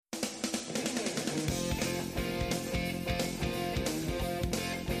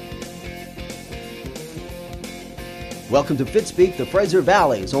Welcome to Fitspeek, the Fraser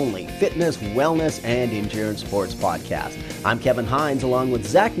Valley's only fitness, wellness, and endurance sports podcast. I'm Kevin Hines, along with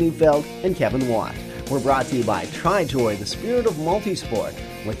Zach Neufeld and Kevin Watt. We're brought to you by TriJoy, the spirit of multisport.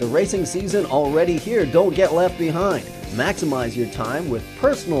 With the racing season already here, don't get left behind. Maximize your time with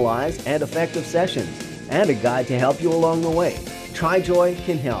personalized and effective sessions, and a guide to help you along the way. TriJoy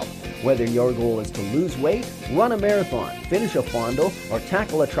can help. Whether your goal is to lose weight, run a marathon, finish a fondo, or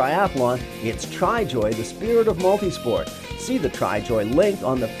tackle a triathlon, it's TriJoy, the spirit of multisport. See the TriJoy link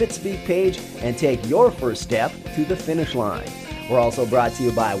on the Fitspeek page and take your first step to the finish line. We're also brought to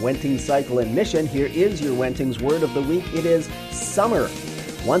you by Wentings Cycle and Mission. Here is your Wentings word of the week. It is summer.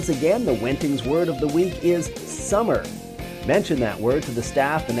 Once again, the Wentings word of the week is summer. Mention that word to the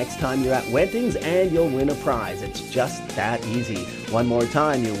staff the next time you're at Wentings and you'll win a prize. It's just that easy. One more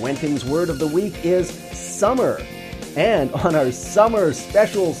time, your Wentings word of the week is summer. And on our summer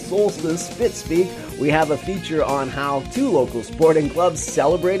special solstice Fitspeek, we have a feature on how two local sporting clubs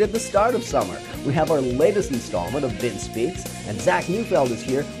celebrated the start of summer. We have our latest installment of Vince Speaks, and Zach Neufeld is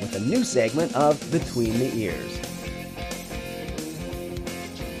here with a new segment of Between the Ears.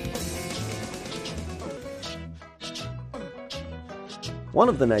 One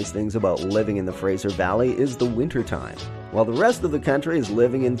of the nice things about living in the Fraser Valley is the wintertime. While the rest of the country is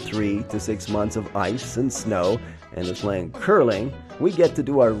living in 3 to 6 months of ice and snow and is playing curling, we get to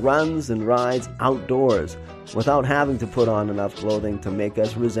do our runs and rides outdoors without having to put on enough clothing to make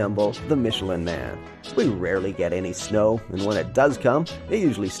us resemble the Michelin Man. We rarely get any snow, and when it does come, it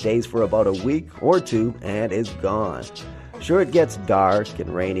usually stays for about a week or two and is gone. Sure, it gets dark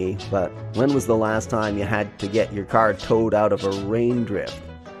and rainy, but when was the last time you had to get your car towed out of a rain drift?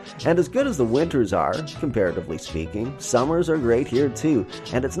 And as good as the winters are, comparatively speaking, summers are great here too.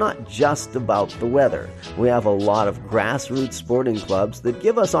 And it's not just about the weather. We have a lot of grassroots sporting clubs that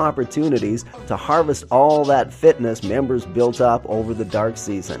give us opportunities to harvest all that fitness members built up over the dark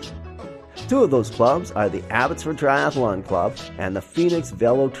season. Two of those clubs are the Abbotsford Triathlon Club and the Phoenix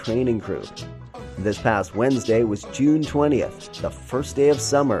Velo Training Crew. This past Wednesday was June 20th, the first day of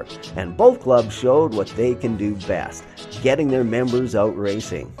summer, and both clubs showed what they can do best, getting their members out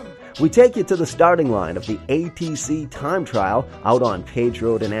racing. We take you to the starting line of the ATC time trial out on Page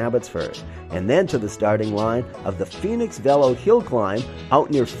Road in Abbotsford, and then to the starting line of the Phoenix Velo Hill Climb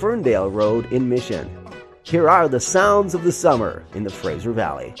out near Ferndale Road in Mission. Here are the sounds of the summer in the Fraser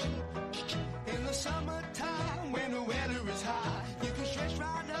Valley.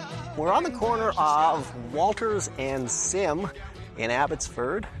 We're on the corner of Walters and Sim in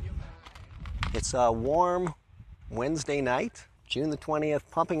Abbotsford. It's a warm Wednesday night, June the 20th,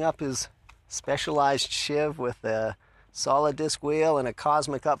 pumping up his Specialized Shiv with a solid disc wheel and a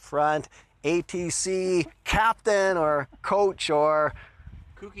Cosmic up front. ATC captain or coach or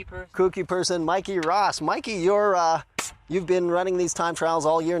kooky person, Mikey Ross. Mikey, you've been running these time trials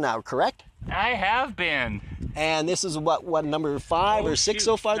all year now, correct? I have been. And this is what number 5 or 6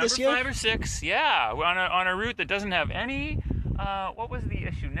 so far this year? Number 5 or 6, yeah. We're on a route that doesn't have any, what was the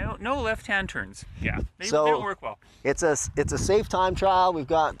issue? No left-hand turns. Yeah, they don't work well. It's a safe time trial. We've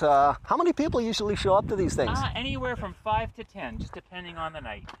got, how many people usually show up to these things? Anywhere from 5 to 10, just depending on the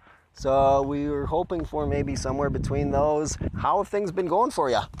night. So we were hoping for maybe somewhere between those. How have things been going for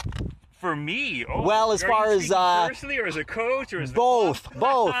you? For me? Oh, well, as far as personally, or as a coach, or as both.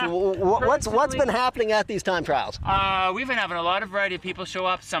 What's been happening at these time trials? We've been having a lot of variety of people show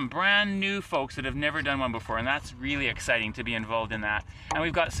up. Some brand new folks that have never done one before, and that's really exciting to be involved in that. And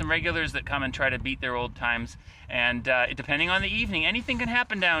we've got some regulars that come and try to beat their old times. And depending on the evening, anything can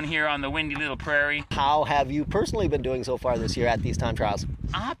happen down here on the windy little prairie. How have you personally been doing so far this year at these time trials?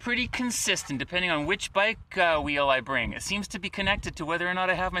 Pretty consistent, depending on which bike wheel I bring. It seems to be connected to whether or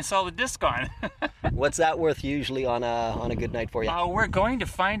not I have my solid disc on. What's that worth usually on a good night for you? We're going to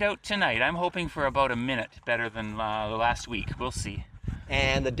find out tonight. I'm hoping for about a minute better than the last week. We'll see.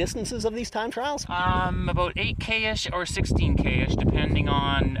 And the distances of these time trials? About 8K-ish or 16K-ish, depending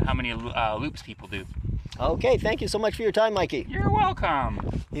on how many loops people do. Okay, thank you so much for your time, Mikey. You're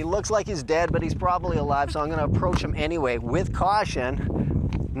welcome. He looks like he's dead, but he's probably alive, so I'm going to approach him anyway with caution.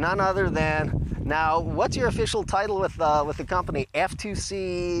 None other than, now, what's your official title with the company?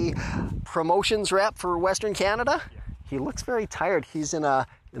 F2C promotions rep for Western Canada? Yeah. He looks very tired. He's in a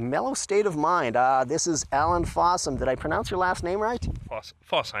mellow state of mind. This is Alan Fossum. Did I pronounce your last name right?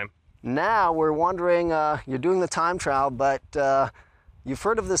 Fossheim. Now we're wondering, you're doing the time trial, but you've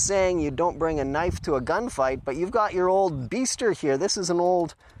heard of the saying, you don't bring a knife to a gunfight, but you've got your old beaster here. This is an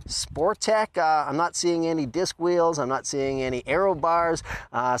old Sportec. I'm not seeing any disc wheels. I'm not seeing any aero bars,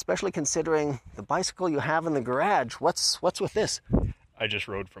 especially considering the bicycle you have in the garage. What's with this? I just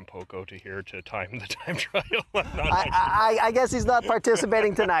rode from Poco to here to time the time trial. I guess he's not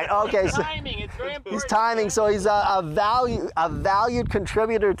participating tonight. Okay, so Timing, it's very important. he's timing, so he's a valued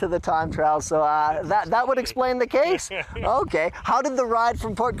contributor to the time trial. So that would explain the case. Okay, how did the ride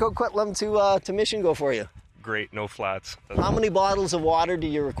from Port Coquitlam to Mission go for you? Great, no flats. How many bottles of water do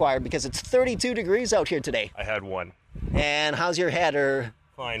you require? Because it's 32 degrees out here today. I had one. And how's your head? Or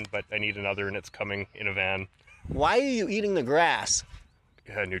Fine, but I need another, and it's coming in a van. why are you eating the grass?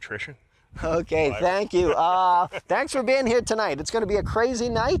 Nutrition. Okay, thank you. Thanks for being here tonight. It's going to be a crazy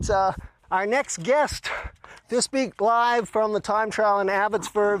night. Our next guest, Fitspeek live from the time trial in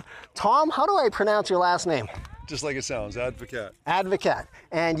Abbotsford. Tom, how do I pronounce your last name? Just like it sounds, Advocate. Advocate.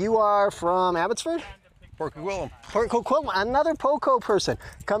 And you are from Abbotsford? Port Coquitlam. Port Coquitlam, another POCO person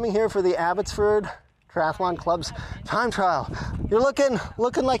coming here for the Abbotsford Triathlon Club's time trial. You're looking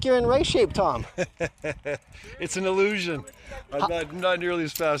like you're in race shape, Tom. It's an illusion. I'm not nearly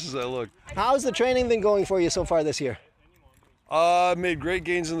as fast as I look. How's the training been going for you so far this year? I made great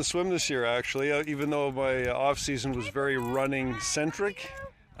gains in the swim this year, actually, even though my off season was very running centric.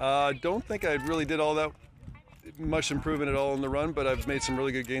 Don't think I really did all that much improvement at all in the run, but I've made some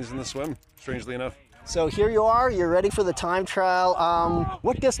really good gains in the swim, strangely enough. So here you are, you're ready for the time trial.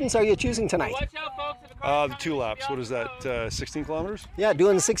 What distance are you choosing tonight? Watch out, folks. The 2 laps, what is that, 16 kilometers? Yeah,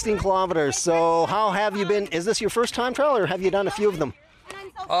 doing 16 kilometers. So how have you been? Is this your first time trial or have you done a few of them?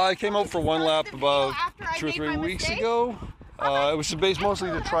 I came out for 1 lap about 2 or 3 weeks ago. It was based mostly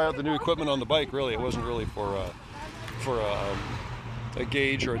to try out the new equipment on the bike, really. It wasn't really for a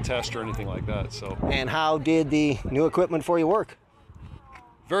gauge or a test or anything like that. So. And how did the new equipment for you work?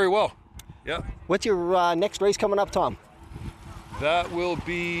 Very well, yeah. What's your next race coming up, Tom? That will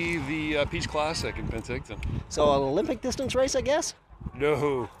be the Peach Classic in Penticton. So an Olympic distance race, I guess?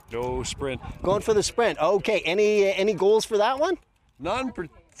 No sprint. Going for the sprint. Okay, any goals for that one? Not in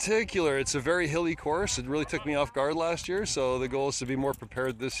particular. It's a very hilly course. It really took me off guard last year, so the goal is to be more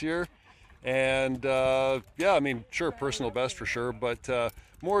prepared this year. And yeah, I mean, sure, personal best for sure, but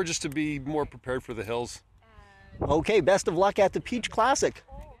more just to be more prepared for the hills. Okay, best of luck at the Peach Classic.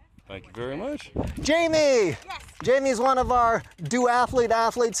 Thank you very much. Jamie! Yes. Jamie's one of our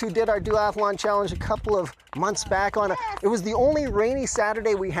athletes who did our duathlon challenge a couple of months back on it was the only rainy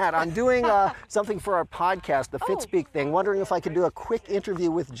Saturday we had. I'm doing something for our podcast, the Fitspeek thing, wondering if I could do a quick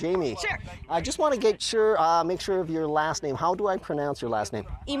interview with Jamie. Sure. I just want to make sure of your last name. How do I pronounce your last name?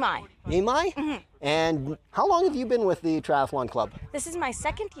 Imai. Imai? Mm-hmm. And how long have you been with the Triathlon Club? This is my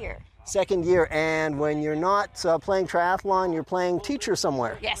second year. Second year, and when you're not playing triathlon, you're playing teacher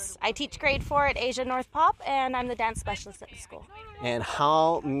somewhere. Yes, I teach grade 4 at Asia North Pop, and I'm the dance specialist at the school. And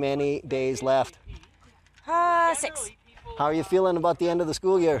how many days left? 6. How are you feeling about the end of the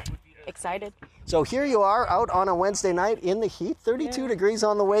school year? Excited. So here you are out on a Wednesday night in the heat, 32 degrees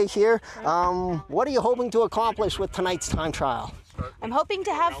on the way here. What are you hoping to accomplish with tonight's time trial? I'm hoping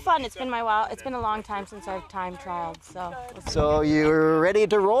to have fun. It's been it's been a long time since I've time trialed, so. So you're ready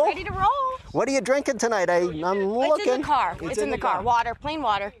to roll? Ready to roll. What are you drinking tonight? I'm looking. It's in the car. It's in the car. Water, plain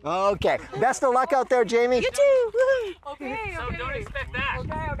water. Okay. Best of luck out there, Jamie. You too. Woo-hoo. Okay. So don't expect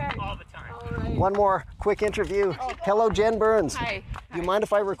that all the time. One more quick interview. Hello, Jen Burns. Hi. Do you mind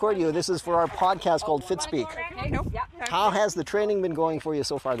if I record you? This is for our podcast called Fitspeek. Nope. How has the training been going for you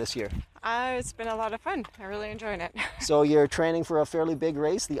so far this year? It's been a lot of fun. I really enjoyed it. So you're training for a fairly big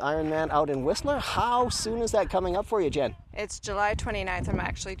race, the Ironman out in Whistler. How soon is that coming up for you, Jen? It's July 29th. I'm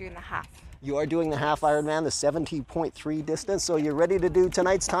actually doing the half. You are doing the half Ironman, the 70.3 distance. So you're ready to do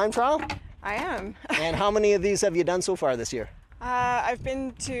tonight's time trial? I am. And how many of these have you done so far this year? I've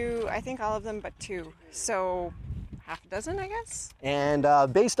been to, I think, all of them but 2. So half a dozen, I guess. And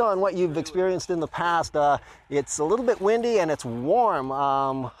based on what you've experienced in the past, it's a little bit windy and it's warm.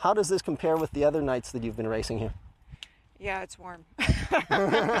 How does this compare with the other nights that you've been racing here? Yeah, it's warm.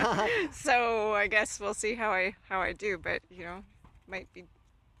 So I guess we'll see how I do, but might be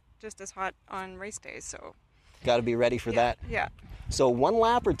just as hot on race days, so got to be ready for that. Yeah. So 1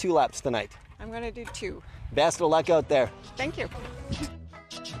 lap or 2 laps tonight? I'm going to do 2. Best of luck out there. Thank you.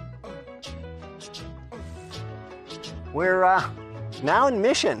 We're now in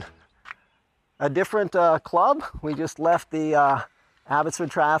Mission, a different club. We just left the Abbotsford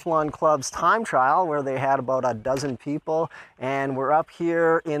Triathlon Club's time trial where they had about a dozen people, and we're up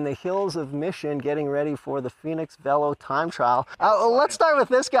here in the hills of Mission getting ready for the Phoenix Velo time trial. Let's start with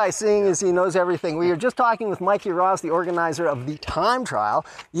this guy, seeing as he knows everything. We were just talking with Mikey Ross, the organizer of the time trial.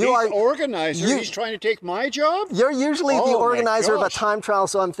 He's trying to take my job? You're usually the organizer of a time trial,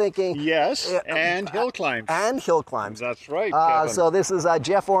 so I'm thinking... Yes, and hill climbs. And hill climbs. That's right, Kevin. So this is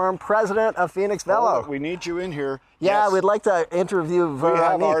Jeff Orm, president of Phoenix Velo. We need you in here. Yeah, yes. We'd like to interview you, We have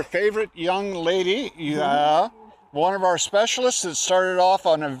Veronique. our favorite young lady, one of our specialists that started off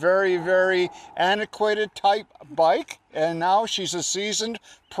on a very, very antiquated type bike, and now she's a seasoned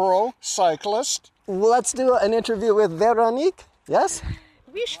pro cyclist. Let's do an interview with Veronique. Yes?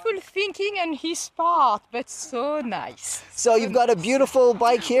 Wishful thinking on his part, but so nice. So you've got a beautiful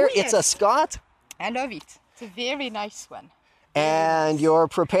bike here. Oh, It's a yes. Scott. I love it. It's a very nice one. And you're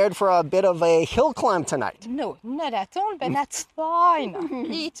prepared for a bit of a hill climb tonight. No, not at all, but that's fine.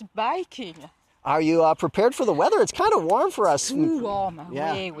 It's biking. Are you prepared for the weather? It's kind of warm for us. Too warm.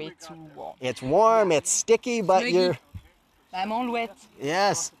 Yeah. Way too warm. It's warm, it's sticky, but Snuggy. you're... I'm all wet.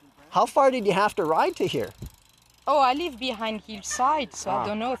 Yes. How far did you have to ride to here? Oh, I live behind hillside, so I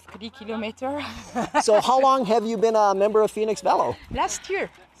don't know, 3 kilometers. So how long have you been a member of Phoenix Velo?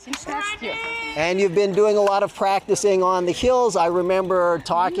 Since last year. And you've been doing a lot of practicing on the hills. I remember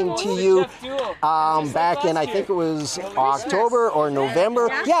talking to you back in, I think it was October or November.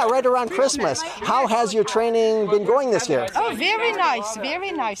 Yeah, right around Christmas. How has your training been going this year? Oh, very nice,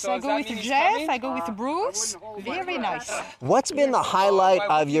 very nice. I go with Jeff, I go with Bruce. Very nice. What's been the highlight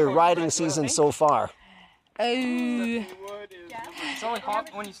of your riding season so far? It's only hot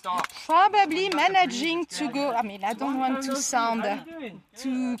when you stop. Probably managing to go, I mean, I don't want to sound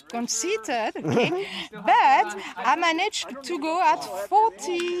too conceited, okay? But I managed to go at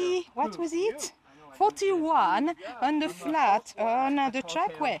 40, what was it? 41 on the flat on the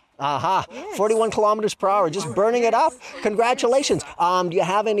trackway. Aha, 41 kilometers per hour, just burning it up. Congratulations. Do you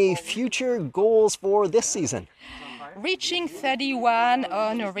have any future goals for this season? Reaching 31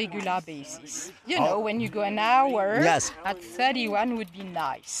 on a regular basis. You know, when you go an hour, Yes. at 31 would be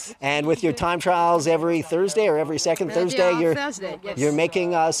nice. And with your time trials every Thursday or every second Thursday, Thursday, yes. you're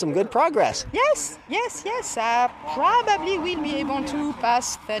making some good progress. Yes. I probably will be able to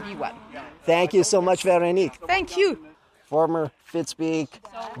pass 31. Thank you so much, Veronique. Thank you. Former Fitspeek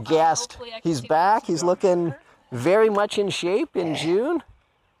guest. He's back. He's looking very much in shape in June.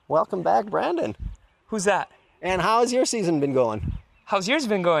 Welcome back, Brandon. Who's that? And how has your season been going? How's yours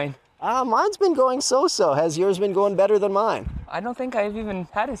been going? Mine's been going so-so. Has yours been going better than mine? I don't think I've even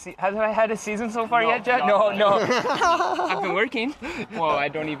had have I had a season so far yet, Jet? No. I've been working. Well, I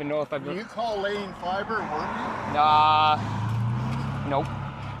don't even know if I've Do been. you call laying fiber work? Nope.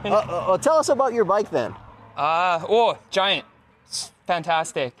 Tell us about your bike then. Giant. It's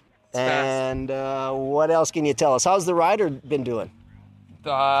fantastic. It's fast. And what else can you tell us? How's the rider been doing?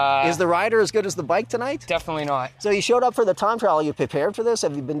 Is the rider as good as the bike tonight? Definitely not. So you showed up for the time trial. Are you prepared for this?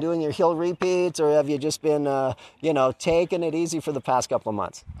 Have you been doing your hill repeats, or have you just been, taking it easy for the past couple of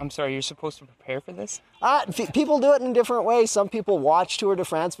months? I'm sorry, you're supposed to prepare for this? People do it in different ways. Some people watch Tour de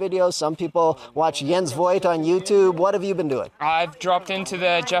France videos. Some people watch Jens Voigt on YouTube. What have you been doing? I've dropped into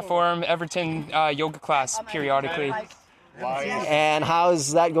the Jeff Orm Everton yoga class periodically. And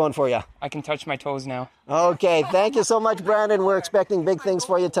how's that going for you? I can touch my toes now. Okay, thank you so much, Brandon. We're expecting big things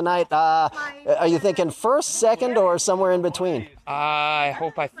for you tonight. Are you thinking first, second, or somewhere in between? I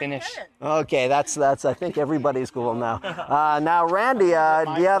hope I finish. Okay, that's I think everybody's goal now. Now, Randy,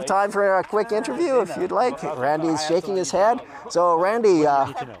 do you have time for a quick interview if you'd like? Randy's shaking his head. So, Randy,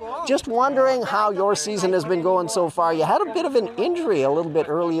 just wondering how your season has been going so far. You had a bit of an injury a little bit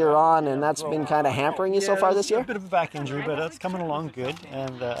earlier on, and that's been kind of hampering you so far this year? A bit of a back injury, but it's coming along good.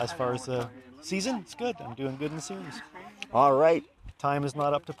 And as far as the season, it's good. I'm doing good in the series. All right. Time is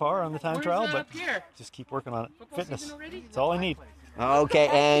not up to par on the time trial, but just keep working on it. Fitness, it's all I need. Okay,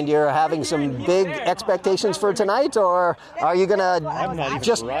 and you're having some big expectations for tonight, or are you gonna I'm not even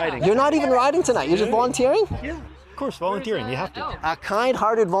just riding. You're not even riding tonight. You're just volunteering? Yeah, of course, volunteering. You have to. A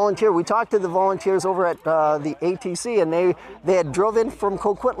kind-hearted volunteer. We talked to the volunteers over at the ATC, and they had drove in from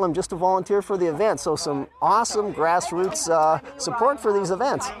Coquitlam just to volunteer for the event. So some awesome grassroots support for these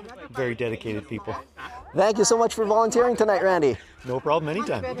events. Very dedicated people. Thank you so much for volunteering tonight, Randy. No problem,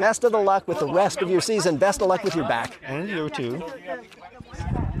 anytime. Best of the luck with the rest of your season. Best of luck with your back. And you too.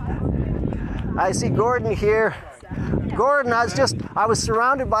 I see Gordon here. Gordon, I was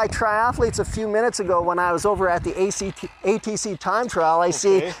surrounded by triathletes a few minutes ago when I was over at the ATC time trial. I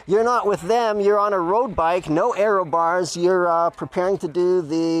see you're not with them. You're on a road bike, no aero bars. You're preparing to do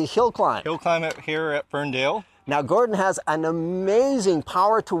the hill climb. Hill climb here at Ferndale. Now, Gordon has an amazing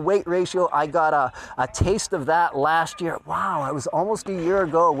power to weight ratio. I got a taste of that last year. Wow, it was almost a year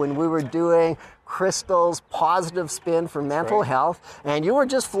ago when we were doing Crystal's positive spin for mental health, and you were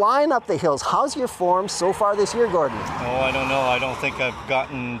just flying up the hills. How's your form so far this year, Gordon? Oh, I don't know. I don't think I've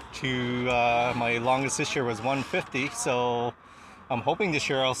gotten to my longest this year was 150, so I'm hoping this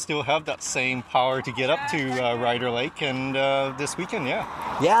year I'll still have that same power to get up to Ryder Lake, and this weekend, yeah.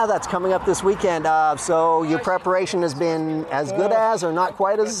 Yeah, that's coming up this weekend. So your preparation has been as good as, or not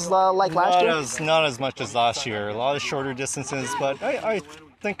quite as like last year? Not as much as last year. A lot of shorter distances, but I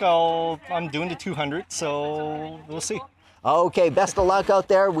think I'm doing the 200, so we'll see. Okay, best of luck out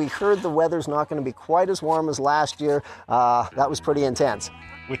there. We heard the weather's not going to be quite as warm as last year. That was pretty intense.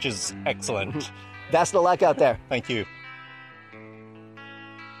 Which is excellent. Best of luck out there. Thank you.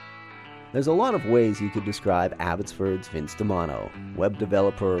 There's a lot of ways you could describe Abbotsford's Vince DiMano. Web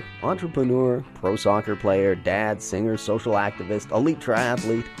developer, entrepreneur, pro soccer player, dad, singer, social activist, elite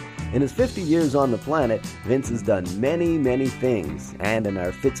triathlete. In his 50 years on the planet, Vince has done many, many things. And in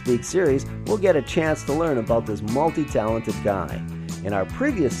our Fitspeek series, we'll get a chance to learn about this multi-talented guy. In our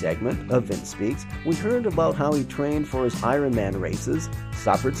previous segment of Vince Speaks, we heard about how he trained for his Ironman races,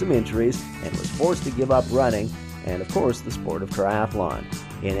 suffered some injuries, and was forced to give up running, and of course the sport of triathlon.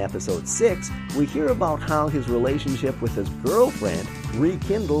 In episode 6, we hear about how his relationship with his girlfriend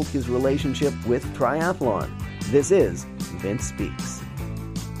rekindled his relationship with triathlon. This is Vince Speaks.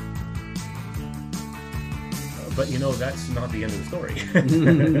 But that's not the end of the story.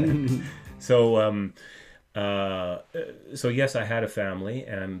 So yes, I had a family,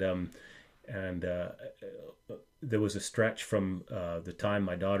 and there was a stretch from the time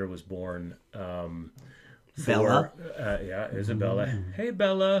my daughter was born. Bella? Isabella. Hey,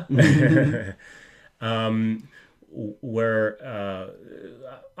 Bella. Where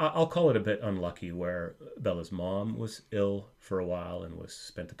I'll call it a bit unlucky, where Bella's mom was ill for a while and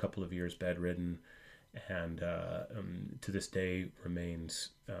spent a couple of years bedridden, and to this day remains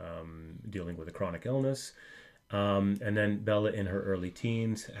dealing with a chronic illness. And then Bella, in her early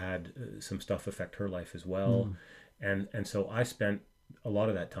teens, had some stuff affect her life as well. And so I spent a lot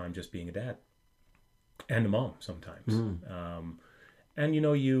of that time just being a dad. And a mom sometimes. And you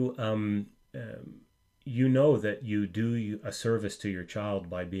know that you do a service to your child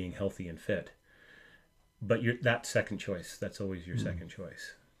by being healthy and fit, but that second choice, that's always your second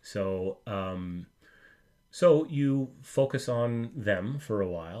choice. So you focus on them for a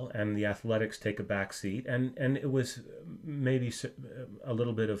while, and the athletics take a back seat, and it was maybe a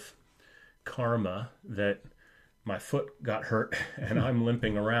little bit of karma that my foot got hurt and I'm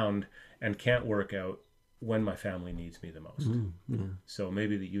limping around and can't work out when my family needs me the most. So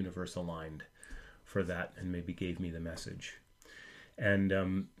maybe the universe aligned for that and maybe gave me the message. And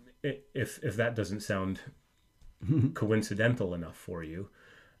if that doesn't sound coincidental enough for you,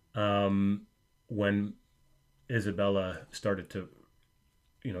 when Isabella started to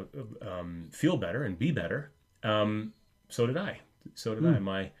feel better and be better, so did I.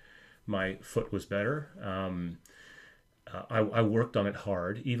 My foot was better. I worked on it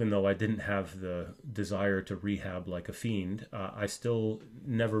hard, even though I didn't have the desire to rehab like a fiend. I still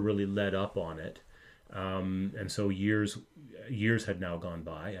never really let up on it. And so years had now gone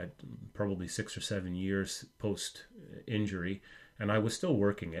by, probably 6 or 7 years post-injury, and I was still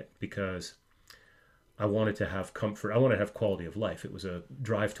working it because I wanted to have comfort. I wanted to have quality of life. It was a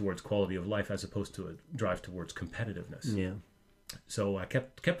drive towards quality of life as opposed to a drive towards competitiveness. Yeah. So I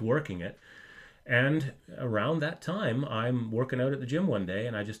kept working it. And around that time, I'm working out at the gym one day,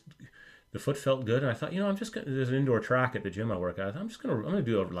 and the foot felt good, and I thought, there's an indoor track at the gym I work at. I'm gonna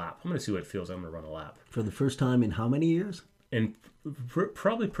do a lap. I'm gonna see what it feels. I'm gonna run a lap. For the first time in how many years? In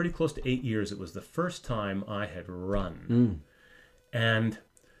probably pretty close to 8 years, it was the first time I had run, and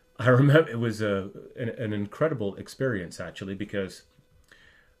I remember it was an incredible experience actually, because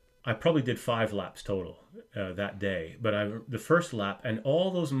I probably did 5 laps total that day. But the first lap, and all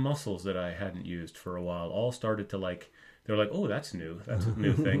those muscles that I hadn't used for a while all started to they're like, oh, that's new. That's a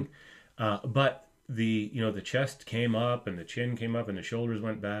new thing. But the chest came up and the chin came up and the shoulders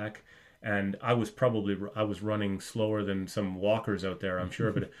went back. And I was running slower than some walkers out there, I'm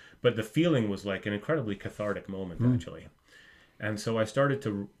sure. But the feeling was like an incredibly cathartic moment, actually. And so I started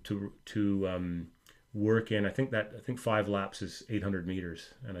to work in, I think 5 laps is 800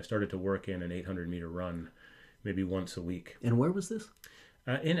 meters, and I started to work in an 800-meter run maybe once a week. And where was this?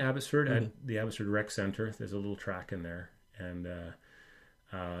 In Abbotsford, at the Abbotsford Rec Center. There's a little track in there, and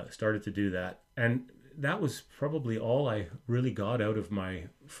started to do that. And that was probably all I really got out of my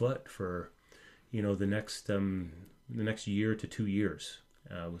foot for, the next year to 2 years.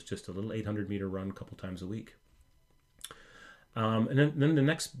 It was just a little 800-meter run a couple times a week. And then the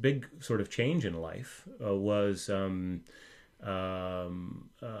next big sort of change in life was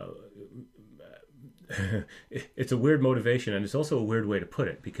it's a weird motivation, and it's also a weird way to put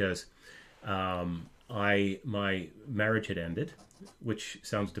it, because my marriage had ended, which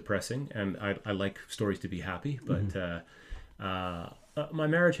sounds depressing, and I like stories to be happy, but my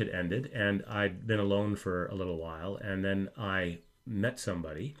marriage had ended, and I'd been alone for a little while, and then I met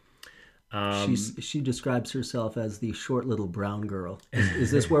somebody. She describes herself as the short little brown girl.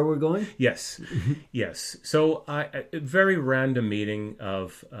 Is this where we're going? Yes, yes. So a very random meeting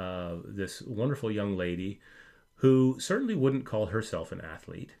of this wonderful young lady who certainly wouldn't call herself an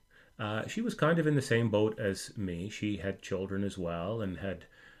athlete. She was kind of in the same boat as me. She had children as well and had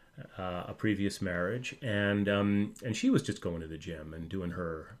a previous marriage, and she was just going to the gym and doing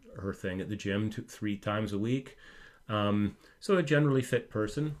her thing at the gym 3 times a week. So a generally fit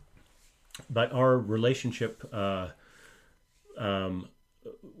person. But our relationship did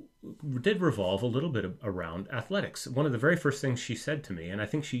revolve a little bit around athletics. One of the very first things she said to me, and I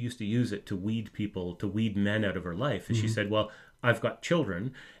think she used to use it to weed men out of her life, is she said, well, I've got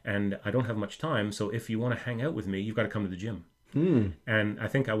children and I don't have much time, so if you want to hang out with me, you've got to come to the gym. And I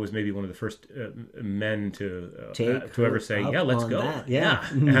think I was maybe one of the first men to ever say, yeah, let's go. That. Yeah.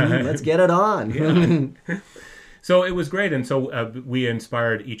 Let's get it on. Yeah. So it was great, and so we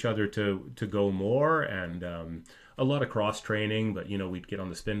inspired each other to go more, and a lot of cross training. But we'd get on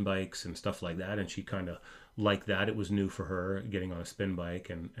the spin bikes and stuff like that, and she kind of liked that. It was new for her, getting on a spin bike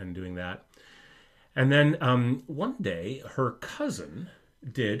and doing that. And then one day, her cousin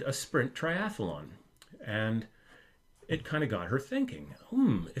did a sprint triathlon, and it kind of got her thinking,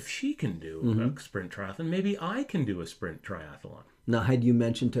 if she can do a sprint triathlon, maybe I can do a sprint triathlon. Now, had you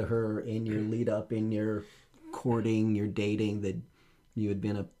mentioned to her in your lead up, in your courting, your dating, that you had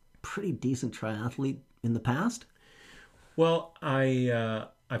been a pretty decent triathlete in the past? Well, I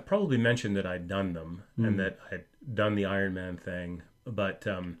probably mentioned that I'd done them and that I'd done the Ironman thing, but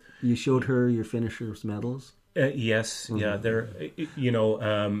you showed her your finishers medals. Yes, yeah. They're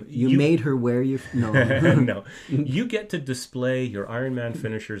you made her wear your no. You get to display your Ironman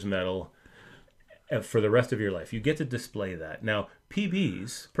finishers medal for the rest of your life. You get to display that. Now,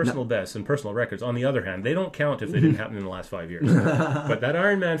 PBs, personal bests, and personal records, on the other hand, they don't count if they didn't happen in the last 5 years. But that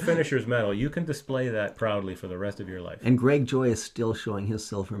Ironman finisher's medal, you can display that proudly for the rest of your life. And Greg Joy is still showing his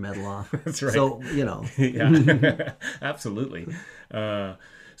silver medal off. That's right. So, Yeah, absolutely.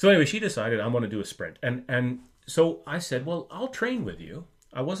 So anyway, she decided I want to do a sprint. And so I said, well, I'll train with you.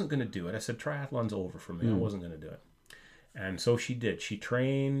 I wasn't going to do it. I said, triathlon's over for me. I wasn't going to do it. And so she did. She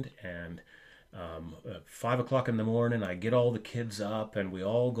trained, and 5 o'clock in the morning, I get all the kids up, and we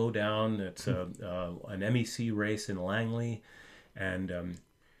all go down. It's an MEC race in Langley, and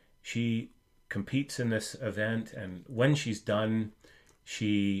she competes in this event. And when she's done,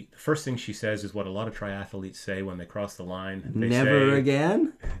 the first thing she says is what a lot of triathletes say when they cross the line. They Never say,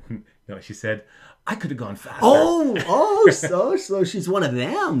 again? No, she said, I could have gone faster. So she's one of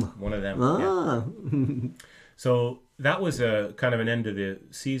them. One of them. Yeah. So that was a kind of an end of the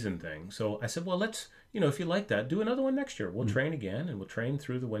season thing. So I said, well, let's, if you like that, do another one next year. We'll train again, and we'll train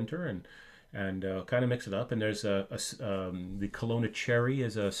through the winter and kind of mix it up. And there's the Kelowna Cherry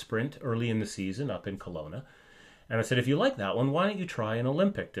is a sprint early in the season up in Kelowna. And I said, if you like that one, why don't you try an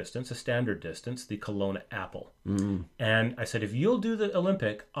Olympic distance, a standard distance, the Kelowna Apple. And I said, if you'll do the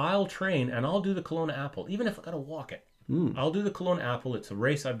Olympic, I'll train and I'll do the Kelowna Apple, even if I got to walk it. I'll do the Kelowna Apple. It's a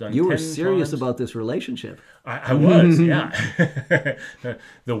race I've done 10 times. You were serious about this relationship. I was, yeah.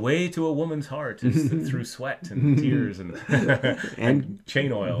 The way to a woman's heart is through sweat and tears and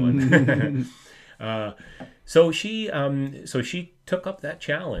chain oil. So she took up that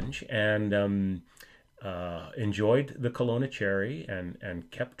challenge and enjoyed the Kelowna Cherry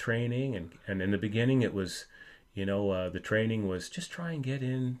and kept training. And in the beginning, it was, the training was just try and get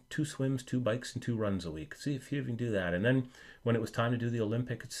in 2 swims, 2 bikes, and 2 runs a week. See if you can do that. And then when it was time to do the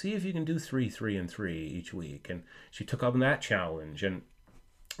Olympic, see if you can do 3, 3, and 3 each week. And she took up that challenge. And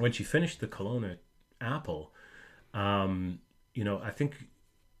when she finished the Kelowna Apple, I think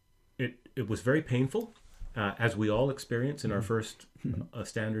it was very painful, as we all experience in our first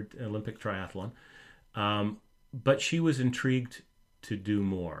standard Olympic triathlon. But she was intrigued to do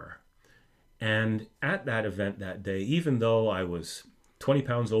more. And at that event that day, even though I was 20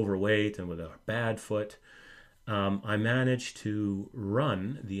 pounds overweight and with a bad foot, I managed to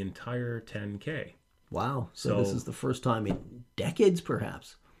run the entire 10K. Wow. So this is the first time in decades,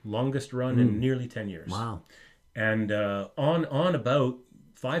 perhaps. Longest run in nearly 10 years. Wow. And on about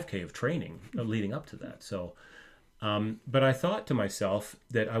 5K of training leading up to that. So, but I thought to myself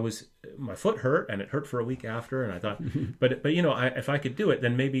that my foot hurt, and it hurt for a week after, and I thought, but if I could do it,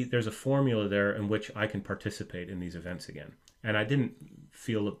 then maybe there's a formula there in which I can participate in these events again. And I didn't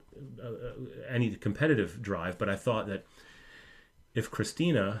feel any competitive drive, but I thought that if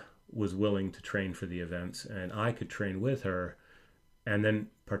Christina was willing to train for the events and I could train with her and then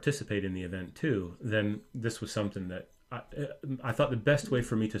participate in the event too, then this was something that I thought the best way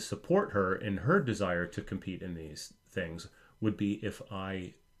for me to support her in her desire to compete in these things would be if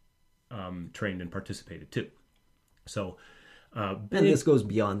I trained and participated too. So, and this goes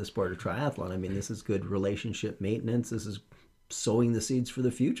beyond the sport of triathlon. I mean, this is good relationship maintenance. This is sowing the seeds for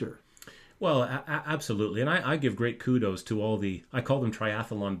the future. Well, absolutely. And I give great kudos to all I call them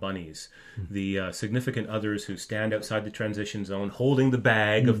triathlon bunnies, the significant others who stand outside the transition zone holding the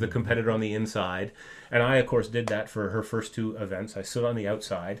bag of the competitor on the inside. And I, of course, did that for her first 2 events. I stood on the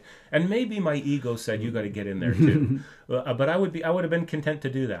outside. And maybe my ego said, you got to get in there too. But I would have been content to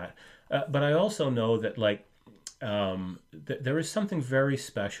do that. But I also know that, there is something very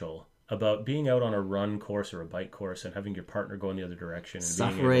special about being out on a run course or a bike course and having your partner go in the other direction. And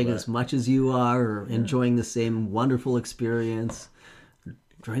suffering as much as you are, or enjoying the same wonderful experience,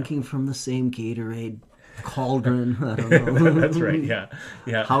 drinking from the same Gatorade cauldron. I don't know. That's right, yeah.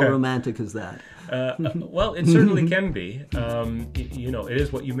 How romantic is that? Well, it certainly can be. It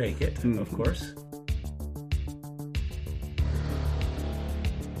is what you make it, of course.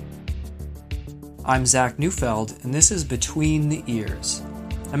 I'm Zach Neufeld, and this is Between the Ears.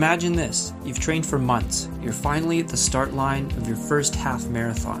 Imagine this, you've trained for months, you're finally at the start line of your first half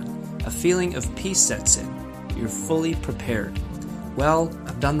marathon. A feeling of peace sets in, you're fully prepared. Well,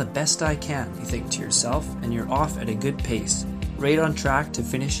 I've done the best I can, you think to yourself, and you're off at a good pace, right on track to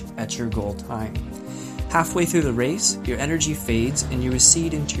finish at your goal time. Halfway through the race, your energy fades and you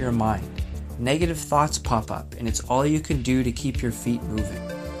recede into your mind. Negative thoughts pop up, and it's all you can do to keep your feet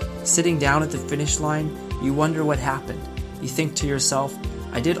moving. Sitting down at the finish line, you wonder what happened. You think to yourself,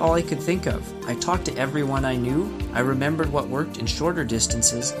 I did all I could think of. I talked to everyone I knew, I remembered what worked in shorter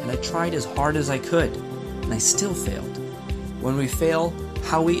distances, and I tried as hard as I could, and I still failed. When we fail,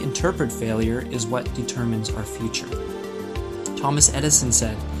 how we interpret failure is what determines our future. Thomas Edison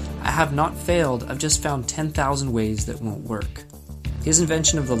said, I have not failed, I've just found 10,000 ways that won't work. His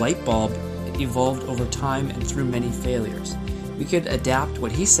invention of the light bulb evolved over time and through many failures. We could adapt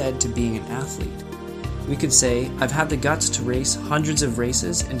what he said to being an athlete. We could say, I've had the guts to race hundreds of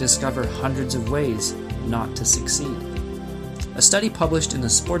races and discover hundreds of ways not to succeed. A study published in The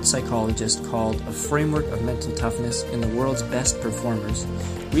Sports Psychologist called A Framework of Mental Toughness in the World's Best Performers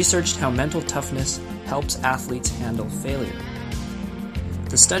researched how mental toughness helps athletes handle failure.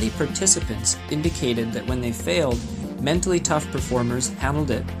 The study participants indicated that when they failed, mentally tough performers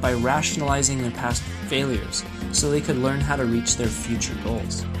handled it by rationalizing their past failures so they could learn how to reach their future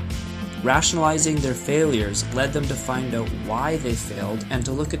goals. Rationalizing their failures led them to find out why they failed and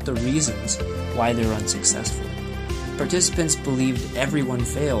to look at the reasons why they're unsuccessful. Participants believed everyone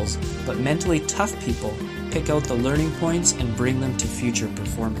fails, but mentally tough people pick out the learning points and bring them to future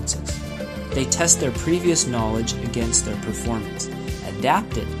performances. They test their previous knowledge against their performance,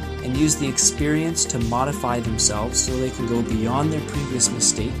 adapt it, and use the experience to modify themselves so they can go beyond their previous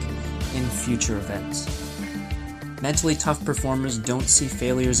mistake in future events. Mentally tough performers don't see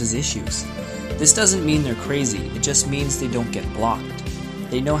failures as issues. This doesn't mean they're crazy, it just means they don't get blocked.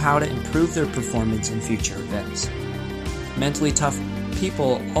 They know how to improve their performance in future events. Mentally tough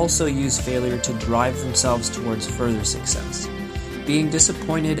people also use failure to drive themselves towards further success. Being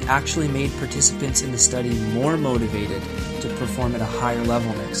disappointed actually made participants in the study more motivated to perform at a higher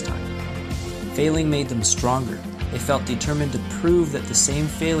level next time. Failing made them stronger. They felt determined to prove that the same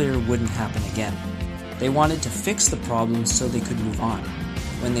failure wouldn't happen again. They wanted to fix the problem so they could move on.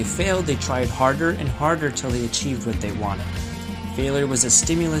 When they failed, they tried harder and harder till they achieved what they wanted. Failure was a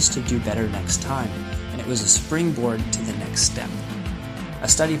stimulus to do better next time, and it was a springboard to the next step. A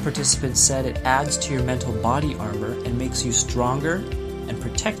study participant said it adds to your mental body armor and makes you stronger and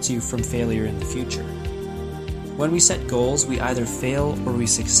protects you from failure in the future. When we set goals, we either fail or we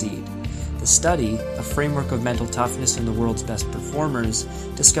succeed. The study, A Framework of Mental Toughness in the World's Best Performers,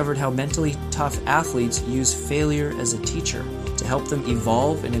 discovered how mentally tough athletes use failure as a teacher to help them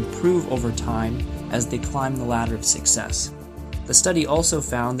evolve and improve over time as they climb the ladder of success. The study also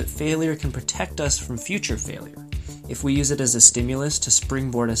found that failure can protect us from future failure if we use it as a stimulus to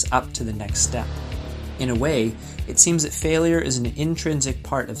springboard us up to the next step. In a way, it seems that failure is an intrinsic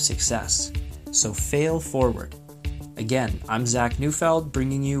part of success. So fail forward. Again, I'm Zach Neufeld,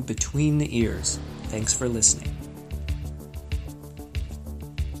 bringing you Between the Ears. Thanks for listening.